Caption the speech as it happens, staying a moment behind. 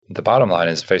the bottom line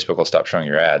is Facebook will stop showing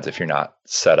your ads if you're not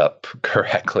set up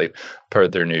correctly per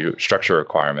their new structure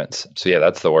requirements. So yeah,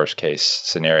 that's the worst case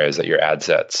scenario, is that your ad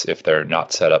sets, if they're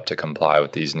not set up to comply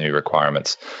with these new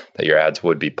requirements, that your ads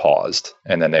would be paused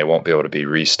and then they won't be able to be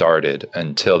restarted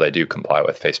until they do comply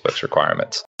with Facebook's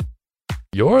requirements.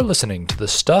 You're listening to the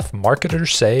Stuff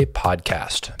Marketers Say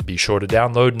podcast. Be sure to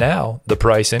download now. The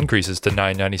price increases to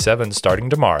 $9.97 starting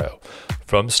tomorrow.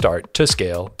 From start to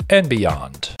scale and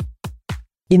beyond.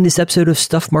 In this episode of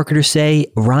Stuff Marketers Say,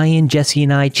 Ryan, Jesse,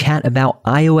 and I chat about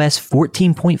iOS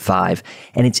 14.5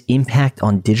 and its impact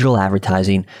on digital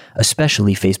advertising,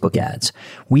 especially Facebook ads.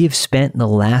 We have spent the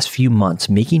last few months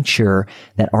making sure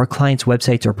that our clients'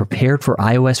 websites are prepared for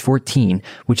iOS 14,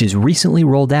 which is recently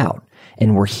rolled out.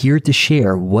 And we're here to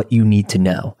share what you need to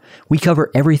know. We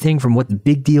cover everything from what the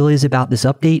big deal is about this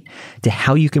update to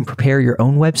how you can prepare your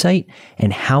own website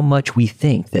and how much we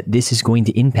think that this is going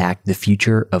to impact the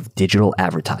future of digital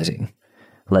advertising.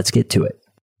 Let's get to it.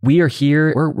 We are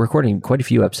here. We're recording quite a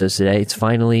few episodes today. It's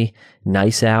finally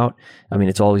nice out. I mean,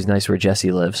 it's always nice where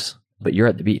Jesse lives, but you're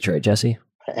at the beach, right, Jesse?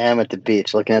 I am at the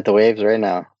beach looking at the waves right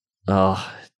now.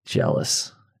 Oh,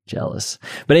 jealous.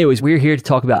 But anyways, we're here to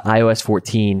talk about iOS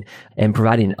 14 and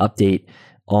providing an update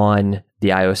on the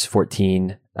iOS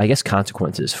 14, I guess,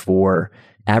 consequences for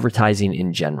advertising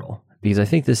in general, because I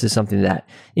think this is something that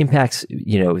impacts,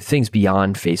 things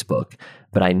beyond Facebook.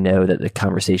 But I know that the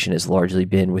conversation has largely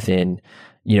been within,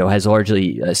 has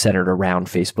largely centered around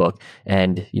Facebook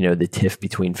and, the tiff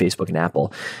between Facebook and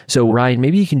Apple. So Ryan,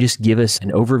 maybe you can just give us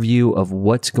an overview of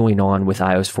what's going on with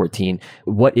iOS 14.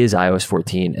 What is iOS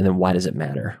 14 and then why does it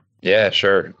matter? Yeah,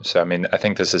 sure. So, I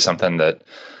think this is something that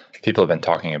people have been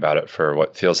talking about it for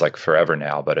what feels like forever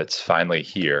now, but it's finally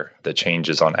here. The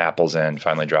changes on Apple's end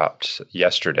finally dropped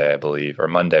yesterday, I believe, or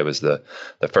Monday was the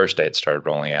first day it started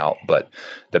rolling out. But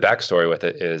the backstory with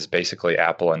it is basically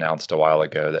Apple announced a while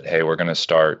ago that, hey, we're going to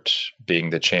start being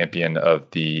the champion of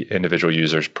the individual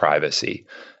user's privacy.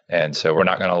 And so we're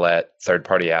not going to let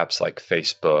third-party apps like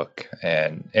Facebook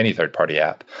and any third-party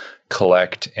app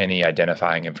collect any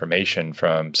identifying information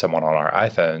from someone on our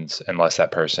iPhones unless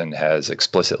that person has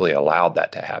explicitly allowed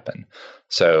that to happen.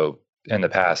 So in the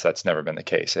past, that's never been the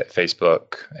case.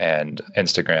 Facebook and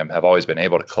Instagram have always been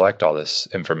able to collect all this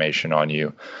information on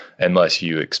you unless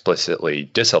you explicitly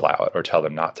disallow it or tell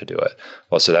them not to do it.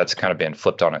 Well, so that's kind of been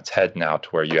flipped on its head now to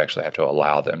where you actually have to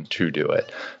allow them to do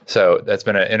it. So that's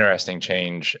been an interesting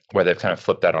change where they've kind of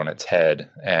flipped that on its head,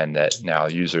 and that now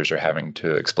users are having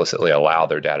to explicitly allow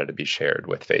their data to be shared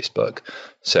with Facebook.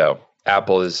 So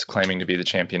Apple is claiming to be the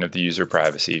champion of the user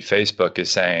privacy. Facebook is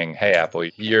saying, hey, Apple,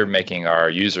 you're making our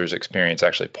users' experience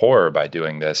actually poorer by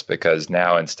doing this, because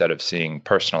now instead of seeing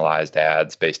personalized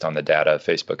ads based on the data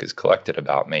Facebook has collected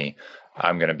about me,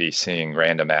 I'm going to be seeing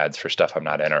random ads for stuff I'm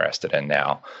not interested in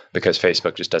now, because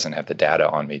Facebook just doesn't have the data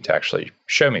on me to actually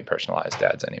show me personalized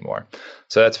ads anymore.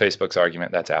 So that's Facebook's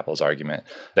argument. That's Apple's argument.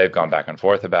 They've gone back and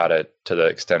forth about it to the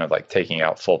extent of like taking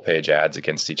out full page ads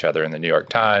against each other in the New York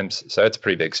Times. So it's a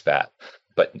pretty big spat.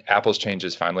 But Apple's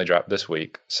changes finally dropped this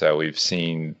week. So we've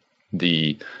seen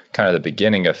the kind of the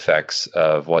beginning effects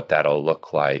of what that'll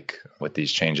look like with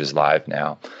these changes live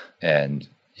now. And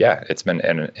yeah, it's been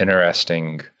an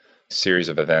interesting series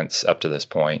of events up to this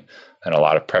point, and a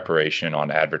lot of preparation on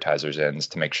advertisers' ends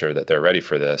to make sure that they're ready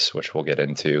for this, which we'll get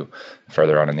into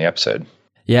further on in the episode.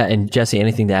 Yeah, and Jesse,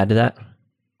 anything to add to that?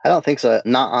 I don't think so.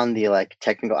 Not on the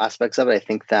technical aspects of it. I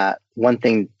think that one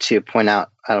thing to point out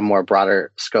at a more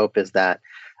broader scope is that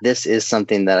this is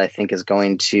something that I think is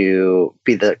going to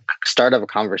be the start of a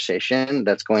conversation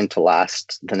that's going to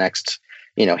last the next,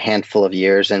 handful of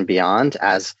years and beyond,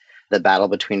 as the battle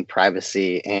between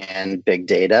privacy and big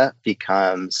data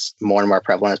becomes more and more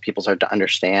prevalent, as people start to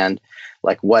understand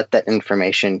what that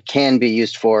information can be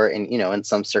used for. And, in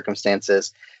some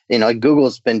circumstances,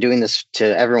 Google's been doing this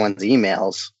to everyone's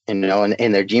emails, in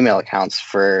their Gmail accounts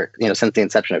for, since the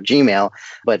inception of Gmail.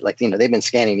 But they've been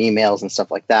scanning emails and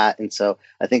stuff like that. And so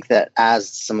I think that as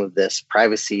some of this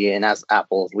privacy, and as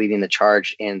Apple is leading the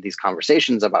charge in these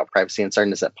conversations about privacy and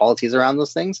starting to set policies around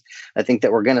those things, I think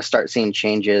that we're going to start seeing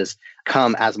changes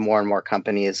come as more and more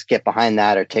companies get behind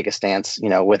that or take a stance,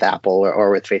 with Apple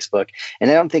or with Facebook.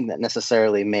 And I don't think that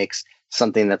necessarily makes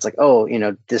something that's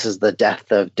this is the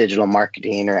death of digital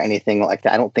marketing or anything like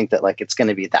that. I don't think that it's going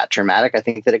to be that dramatic. I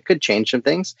think that it could change some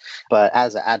things. But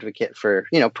as an advocate for,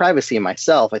 privacy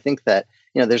myself, I think that,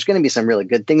 there's going to be some really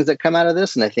good things that come out of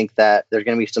this. And I think that there's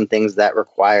going to be some things that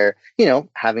require,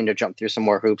 having to jump through some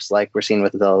more hoops like we're seeing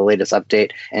with the latest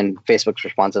update and Facebook's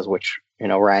responses, which,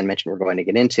 Ryan mentioned we're going to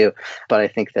get into. But I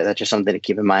think that that's just something to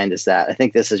keep in mind, is that I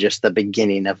think this is just the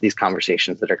beginning of these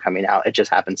conversations that are coming out. It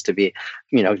just happens to be,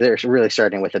 they're really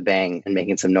starting with a bang and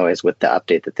making some noise with the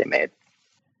update that they made.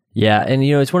 Yeah. And,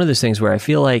 it's one of those things where I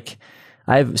feel like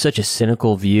I have such a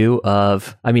cynical view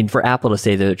of, for Apple to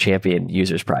say they're the champion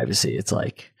users' privacy, it's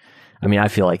like, I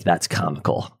feel like that's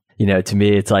comical. To me,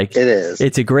 it's like, it is.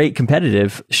 It's a great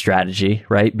competitive strategy,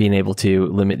 right? Being able to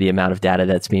limit the amount of data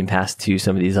that's being passed to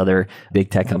some of these other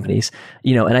big tech companies,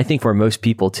 and I think for most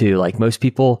people too, like most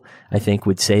people, I think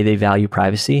would say they value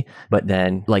privacy, but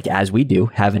then like, as we do,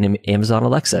 have an Amazon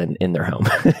Alexa in their home,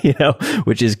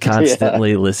 which is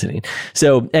constantly listening.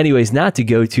 So anyways, not to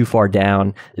go too far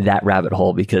down that rabbit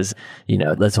hole, because,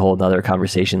 that's a whole nother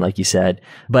conversation, like you said,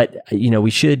 but, we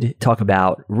should talk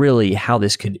about really how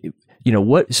this could,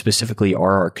 what specifically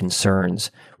are our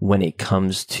concerns when it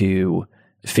comes to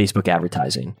Facebook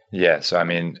advertising? Yeah. So,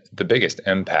 the biggest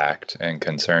impact and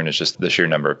concern is just the sheer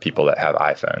number of people that have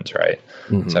iPhones, right?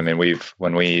 Mm-hmm. So,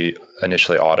 when we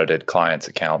initially audited clients'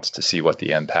 accounts to see what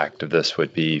the impact of this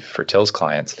would be for Till's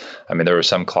clients, there were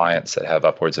some clients that have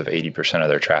upwards of 80% of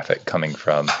their traffic coming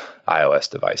from iOS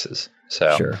devices.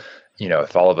 So, sure.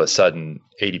 If all of a sudden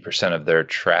 80% of their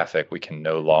traffic, we can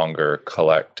no longer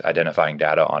collect identifying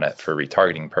data on it for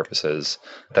retargeting purposes,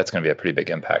 that's going to be a pretty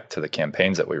big impact to the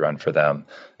campaigns that we run for them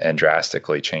and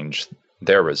drastically change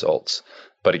their results.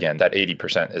 But again, that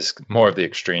 80% is more of the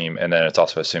extreme. And then it's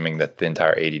also assuming that the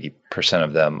entire 80%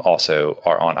 of them also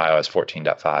are on iOS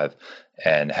 14.5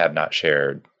 and have not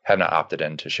opted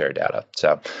in to share data.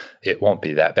 So it won't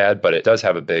be that bad, but it does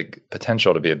have a big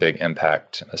potential to be a big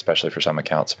impact, especially for some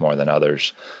accounts more than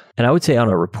others. And I would say on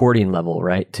a reporting level,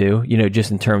 right, too, just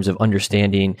in terms of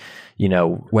understanding,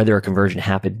 whether a conversion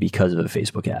happened because of a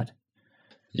Facebook ad.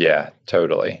 Yeah,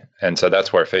 totally. And so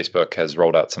that's where Facebook has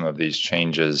rolled out some of these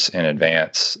changes in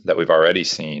advance that we've already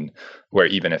seen, where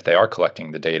even if they are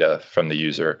collecting the data from the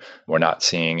user, we're not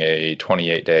seeing a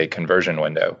 28-day conversion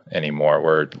window anymore.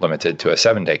 We're limited to a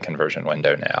 7-day conversion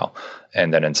window now.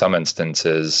 And then in some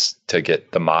instances, to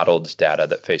get the modeled data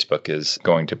that Facebook is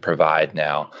going to provide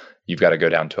now, you've got to go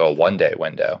down to a 1-day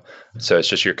window. So it's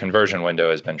just your conversion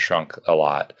window has been shrunk a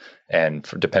lot. And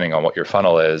depending on what your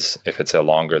funnel is, if it's a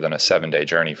longer than a 7-day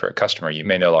journey for a customer, you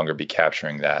may no longer be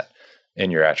capturing that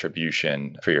in your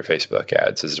attribution for your Facebook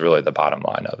ads is really the bottom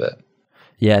line of it.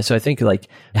 Yeah. So I think like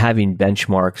having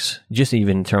benchmarks, just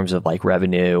even in terms of like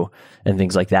revenue and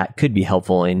things like that, could be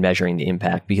helpful in measuring the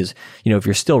impact, because, if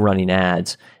you're still running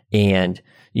ads and,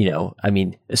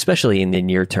 especially in the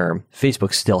near term,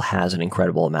 Facebook still has an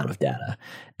incredible amount of data.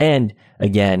 And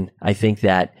again, I think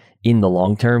that in the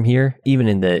long term here, even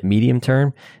in the medium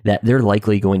term, that they're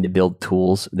likely going to build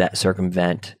tools that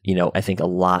circumvent, I think a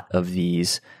lot of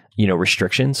these,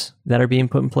 restrictions that are being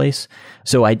put in place.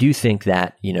 So I do think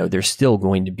that, there's still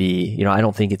going to be, I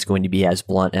don't think it's going to be as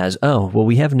blunt as,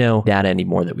 we have no data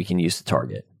anymore that we can use to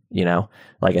target.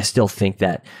 Like I still think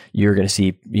that you're going to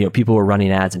see, people who are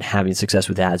running ads and having success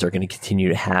with ads are going to continue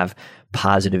to have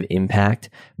positive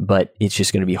impact, but it's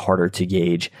just going to be harder to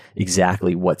gauge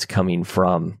exactly what's coming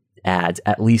from ads,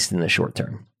 at least in the short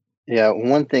term. Yeah.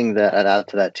 One thing that I'd add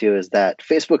to that too is that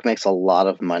Facebook makes a lot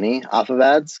of money off of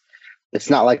ads. It's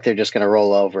not like they're just going to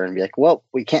roll over and be like, well,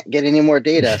 we can't get any more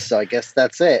data, so I guess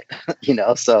that's it.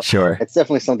 So sure. It's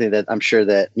definitely something that I'm sure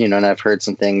that, and I've heard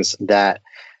some things that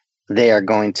they are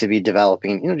going to be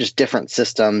developing, just different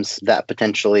systems that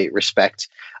potentially respect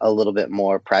a little bit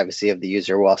more privacy of the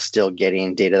user while still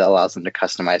getting data that allows them to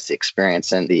customize the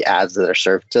experience and the ads that are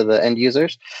served to the end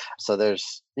users. So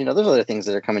there's other things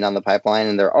that are coming down the pipeline,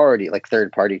 and they're already like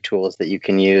third-party tools that you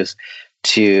can use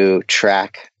to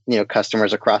track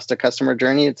customers across the customer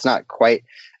journey. It's not quite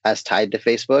as tied to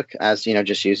Facebook as,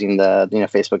 just using the,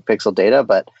 Facebook pixel data,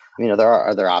 but, there are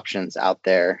other options out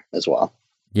there as well.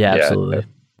 Yeah, absolutely.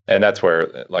 And that's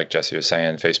where, like Jesse was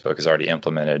saying, Facebook has already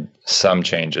implemented some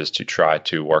changes to try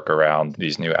to work around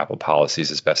these new Apple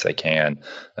policies as best they can.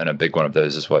 And a big one of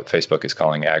those is what Facebook is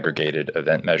calling aggregated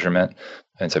event measurement.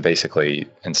 And so basically,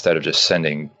 instead of just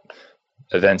sending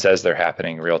events as they're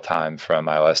happening real time from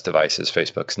iOS devices,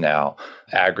 Facebook's now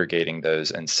aggregating those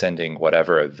and sending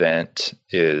whatever event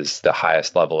is the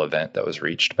highest level event that was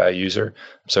reached by a user.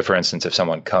 So for instance, if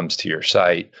someone comes to your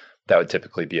site, that would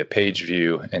typically be a page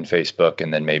view in Facebook,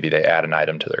 and then maybe they add an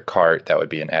item to their cart. That would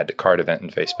be an add to cart event in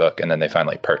Facebook, and then they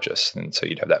finally purchase. And so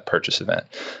you'd have that purchase event.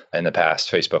 In the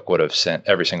past, Facebook would have sent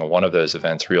every single one of those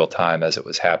events real time as it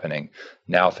was happening.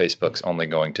 Now Facebook's only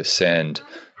going to send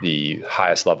the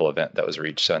highest level event that was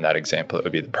reached. So in that example, it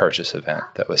would be the purchase event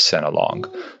that was sent along.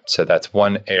 So that's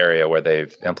one area where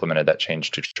they've implemented that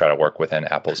change to try to work within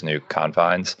Apple's new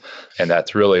confines. And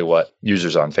that's really what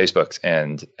users on Facebook's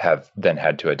end have then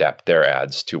had to adapt their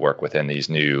ads to work within the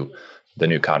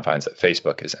new confines that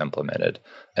Facebook has implemented.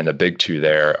 And the big two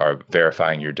there are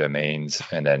verifying your domains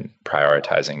and then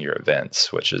prioritizing your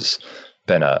events, which has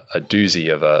been a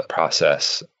doozy of a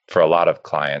process for a lot of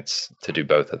clients to do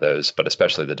both of those, but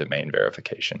especially the domain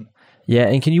verification. Yeah.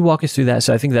 And can you walk us through that?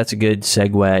 So I think that's a good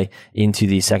segue into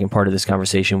the second part of this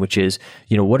conversation, which is,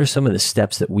 what are some of the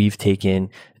steps that we've taken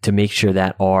to make sure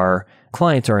that our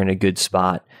clients are in a good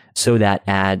spot so that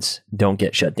ads don't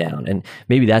get shut down? And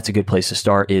maybe that's a good place to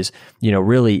start is,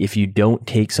 really, if you don't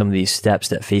take some of these steps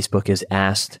that Facebook has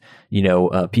asked,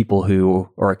 people who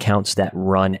or accounts that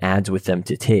run ads with them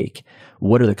to take,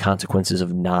 what are the consequences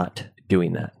of not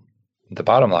doing that? The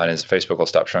bottom line is Facebook will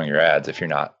stop showing your ads if you're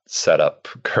not set up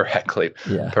correctly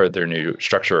per their new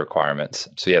structure requirements.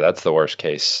 So that's the worst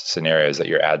case scenario, is that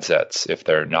your ad sets, if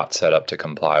they're not set up to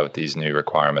comply with these new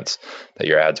requirements, that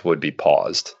your ads would be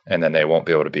paused and then they won't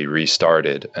be able to be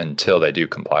restarted until they do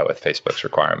comply with Facebook's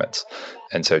requirements.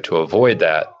 And so to avoid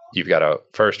that, you've got to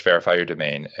first verify your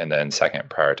domain and then second,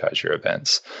 prioritize your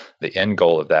events. The end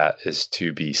goal of that is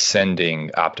to be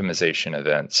sending optimization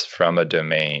events from a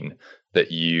domain that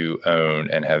you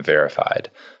own and have verified.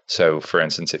 So for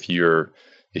instance, if you've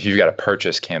got a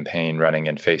purchase campaign running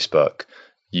in Facebook,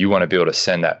 you want to be able to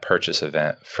send that purchase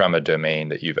event from a domain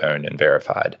that you've owned and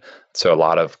verified. So a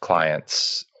lot of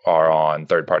clients are on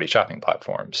third-party shopping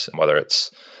platforms, whether it's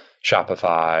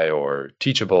Shopify or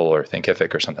Teachable or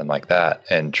Thinkific or something like that.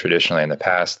 And traditionally in the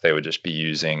past, they would just be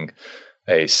using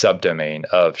a subdomain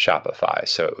of Shopify.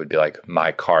 So it would be like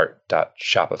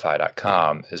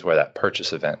mycart.shopify.com is where that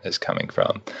purchase event is coming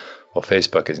from. Well,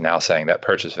 Facebook is now saying that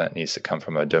purchase event needs to come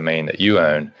from a domain that you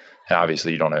own. And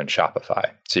obviously you don't own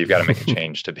Shopify. So you've got to make a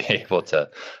change to be able to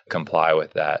comply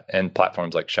with that. And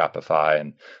platforms like Shopify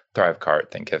and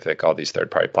Thrivecart, Thinkific, all these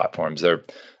third-party platforms,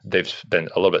 they've been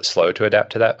a little bit slow to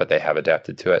adapt to that, but they have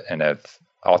adapted to it and have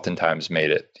oftentimes made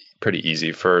it pretty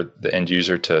easy for the end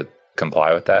user to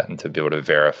comply with that and to be able to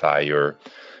verify your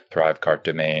Thrivecart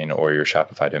domain or your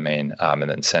Shopify domain and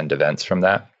then send events from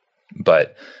that.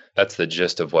 But that's the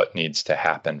gist of what needs to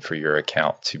happen for your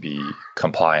account to be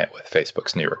compliant with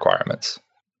Facebook's new requirements.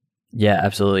 Yeah,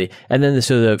 absolutely. And then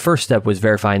so the first step was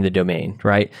verifying the domain,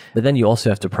 right? But then you also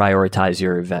have to prioritize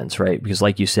your events, right? Because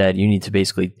like you said, you need to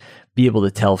basically be able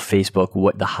to tell Facebook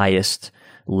what the highest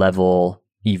level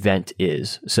event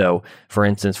is. So for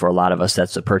instance, for a lot of us,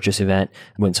 that's a purchase event.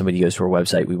 When somebody goes to our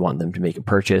website, we want them to make a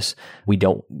purchase. We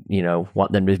don't,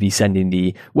 want them to be sending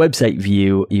the website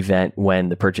view event when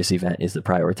the purchase event is the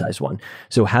prioritized one.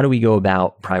 So how do we go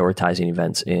about prioritizing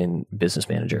events in Business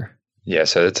Manager? Yeah,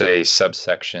 so it's a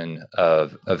subsection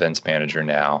of Events Manager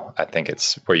now. I think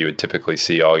it's where you would typically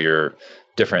see all your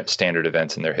different standard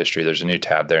events in their history. There's a new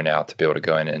tab there now to be able to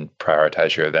go in and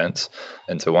prioritize your events.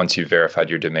 And so once you've verified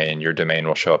your domain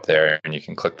will show up there and you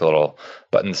can click the little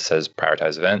button that says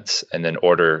prioritize events, and then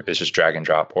order is just drag and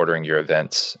drop ordering your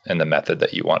events in the method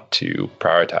that you want to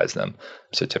prioritize them.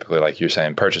 So typically, like you're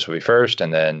saying, purchase will be first,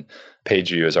 and then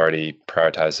page view is already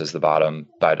prioritized as the bottom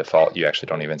by default. You actually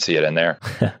don't even see it in there.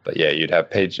 But yeah, you'd have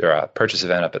page or a purchase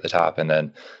event up at the top, and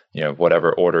then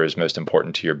whatever order is most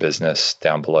important to your business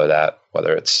down below that,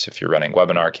 whether it's if you're running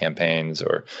webinar campaigns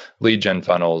or lead gen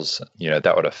funnels,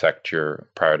 that would affect your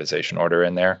prioritization order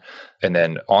in there. And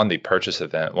then on the purchase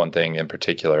event, one thing in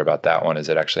particular about that one is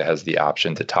it actually has the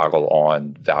option to toggle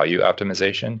on value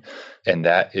optimization. And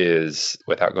that is,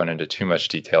 without going into too much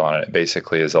detail on it, it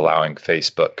basically is allowing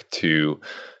Facebook to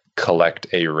collect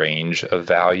a range of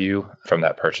value from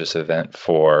that purchase event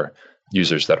for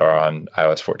users that are on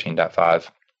iOS 14.5.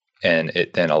 And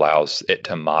it then allows it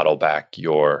to model back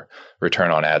your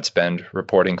return on ad spend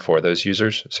reporting for those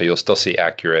users. So you'll still see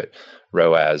accurate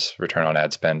ROAS, return on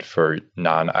ad spend, for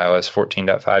non-iOS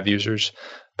 14.5 users.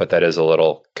 But that is a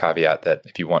little caveat that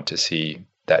if you want to see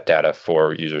that data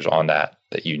for users on that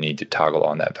you need to toggle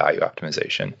on that value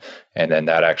optimization. And then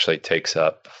that actually takes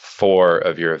up 4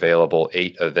 of your available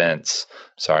 8 events.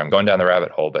 Sorry, I'm going down the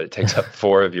rabbit hole, but it takes up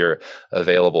 4 of your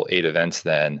available 8 events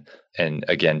then. And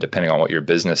again, depending on what your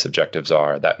business objectives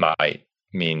are, that might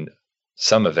mean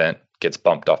some event gets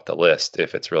bumped off the list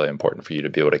if it's really important for you to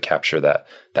be able to capture that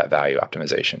value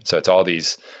optimization. So it's all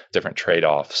these different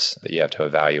trade-offs that you have to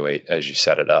evaluate as you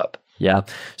set it up. Yeah.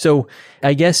 So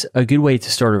I guess a good way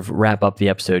to sort of wrap up the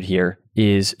episode here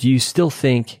is, do you still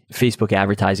think Facebook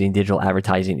advertising, digital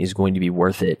advertising is going to be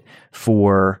worth it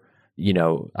for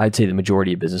I'd say the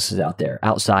majority of businesses out there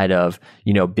outside of,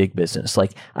 big business.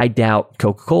 Like I doubt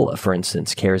Coca-Cola, for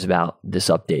instance, cares about this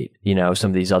update.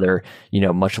 Some of these other,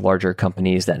 much larger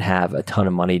companies that have a ton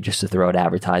of money just to throw at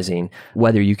advertising,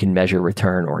 whether you can measure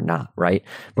return or not, right?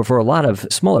 But for a lot of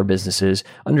smaller businesses,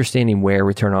 understanding where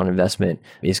return on investment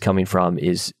is coming from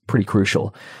is pretty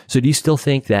crucial. So do you still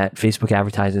think that Facebook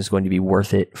advertising is going to be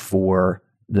worth it for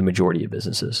the majority of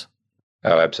businesses?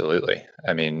 Oh, absolutely.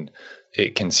 I mean,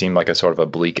 it can seem like a sort of a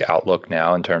bleak outlook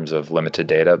now in terms of limited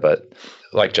data, but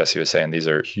like Jesse was saying, these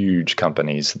are huge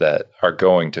companies that are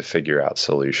going to figure out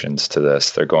solutions to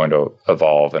this. They're going to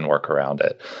evolve and work around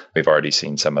it. We've already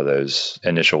seen some of those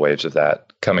initial waves of that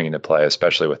coming into play,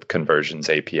 especially with Conversions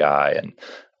API and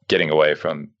getting away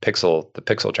from the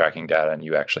pixel tracking data and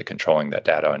you actually controlling that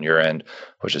data on your end,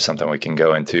 which is something we can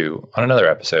go into on another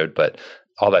episode. But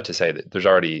all that to say that there's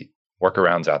already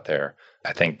workarounds out there.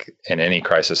 I think in any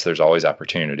crisis, there's always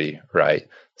opportunity, right?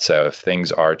 So if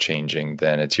things are changing,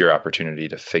 then it's your opportunity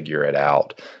to figure it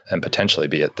out and potentially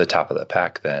be at the top of the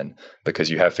pack then, because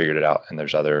you have figured it out and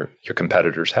your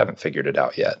competitors haven't figured it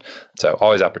out yet. So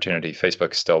always opportunity.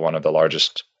 Facebook's still one of the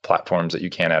largest platforms that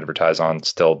you can advertise on,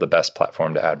 still the best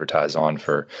platform to advertise on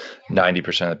for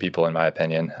 90% of the people, in my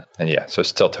opinion. And yeah, so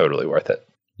still totally worth it.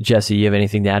 Jesse, you have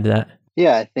anything to add to that?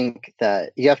 Yeah, I think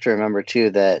that you have to remember too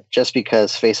that just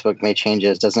because Facebook made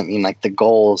changes doesn't mean like the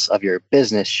goals of your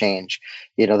business change.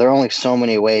 There are only so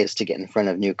many ways to get in front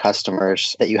of new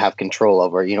customers that you have control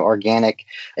over. Organic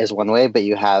is one way, but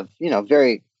you have,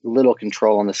 very little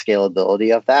control on the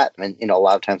scalability of that. And, a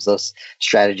lot of times those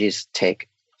strategies take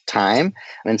time.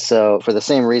 And so for the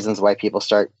same reasons why people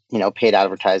start, paid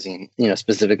advertising,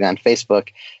 specifically on Facebook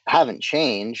haven't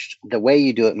changed. The way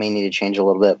you do it may need to change a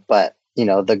little bit, but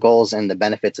the goals and the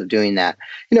benefits of doing that,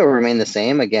 remain the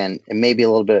same. Again, it may be a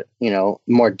little bit,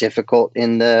 more difficult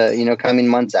in the, coming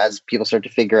months as people start to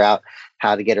figure out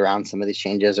how to get around some of these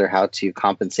changes or how to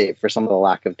compensate for some of the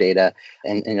lack of data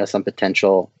and, some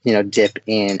potential, dip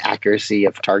in accuracy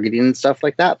of targeting and stuff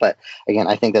like that. But again,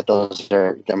 I think that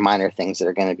they're minor things that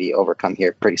are going to be overcome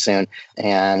here pretty soon.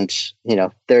 And,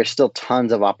 there's still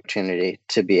tons of opportunity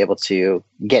to be able to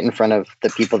get in front of the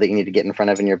people that you need to get in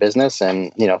front of in your business.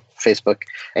 And, Facebook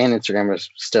and Instagram is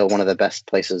still one of the best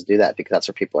places to do that because that's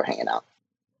where people are hanging out.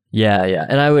 Yeah.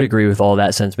 And I would agree with all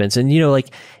that sentiments. And,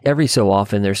 every so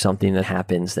often there's something that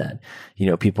happens that,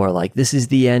 people are like, this is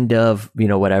the end of,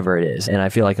 whatever it is. And I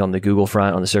feel like on the Google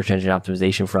front, on the search engine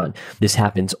optimization front, this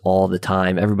happens all the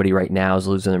time. Everybody right now is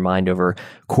losing their mind over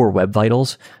Core Web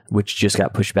Vitals, which just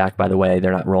got pushed back, by the way.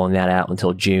 They're not rolling that out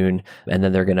until June. And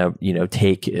then they're going to,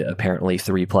 take apparently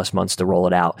 3+ months to roll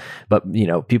it out. But,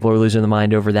 people are losing their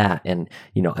mind over that. And,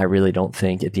 I really don't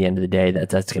think at the end of the day that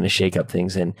that's going to shake up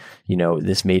things in,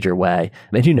 this major way.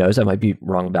 And who knows, I might be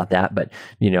wrong about that. But,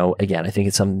 again, I think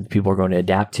it's something people are going to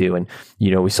adapt to. And,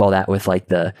 we saw that with like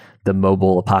the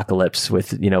mobile apocalypse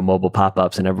with, mobile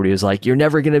pop-ups, and everybody was like, you're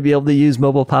never going to be able to use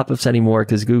mobile pop-ups anymore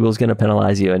because Google's going to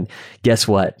penalize you. And guess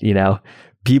what?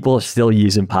 People are still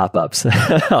using pop-ups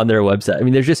on their website. I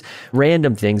mean, there's just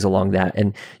random things along that.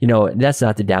 And, that's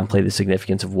not to downplay the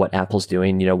significance of what Apple's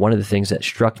doing. One of the things that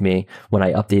struck me when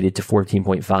I updated to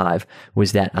 14.5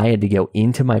 was that I had to go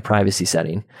into my privacy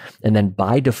setting and then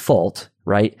by default,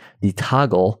 right, the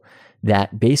toggle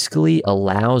that basically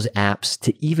allows apps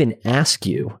to even ask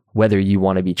you whether you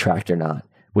want to be tracked or not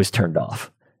was turned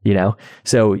off.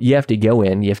 So you have to go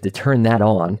in, you have to turn that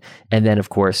on. And then of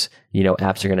course,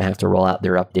 apps are going to have to roll out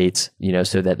their updates,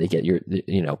 so that they get your,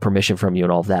 permission from you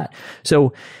and all of that.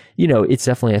 So, it's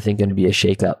definitely, I think, going to be a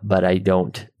shakeup, but I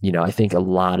don't, I think a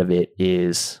lot of it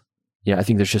is, I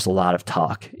think there's just a lot of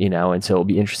talk, and so it'll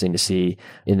be interesting to see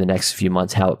in the next few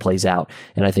months how it plays out.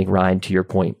 And I think, Ryan, to your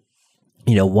point,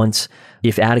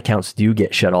 if ad accounts do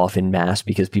get shut off in mass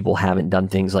because people haven't done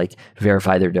things like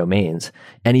verify their domains,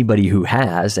 anybody who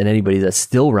has and anybody that's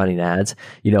still running ads,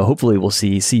 hopefully we'll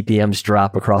see CPMs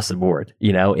drop across the board,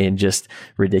 in just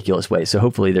ridiculous ways. So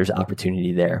hopefully there's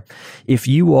opportunity there. If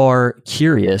you are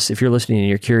curious, if you're listening and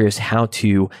you're curious how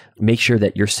to make sure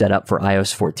that you're set up for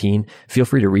iOS 14, feel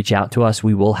free to reach out to us.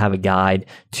 We will have a guide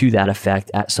to that effect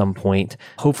at some point.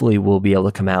 Hopefully we'll be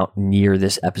able to come out near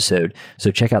this episode. So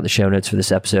check out the show notes for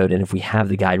this episode. And if we have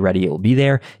the guide ready, it will be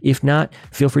there. If not,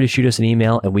 feel free to shoot us an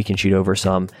email and we can shoot over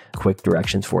some quick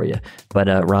directions for you. But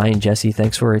Ryan, Jesse,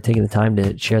 thanks for taking the time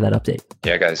to share that update.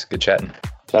 Yeah, guys, good chatting.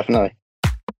 Definitely.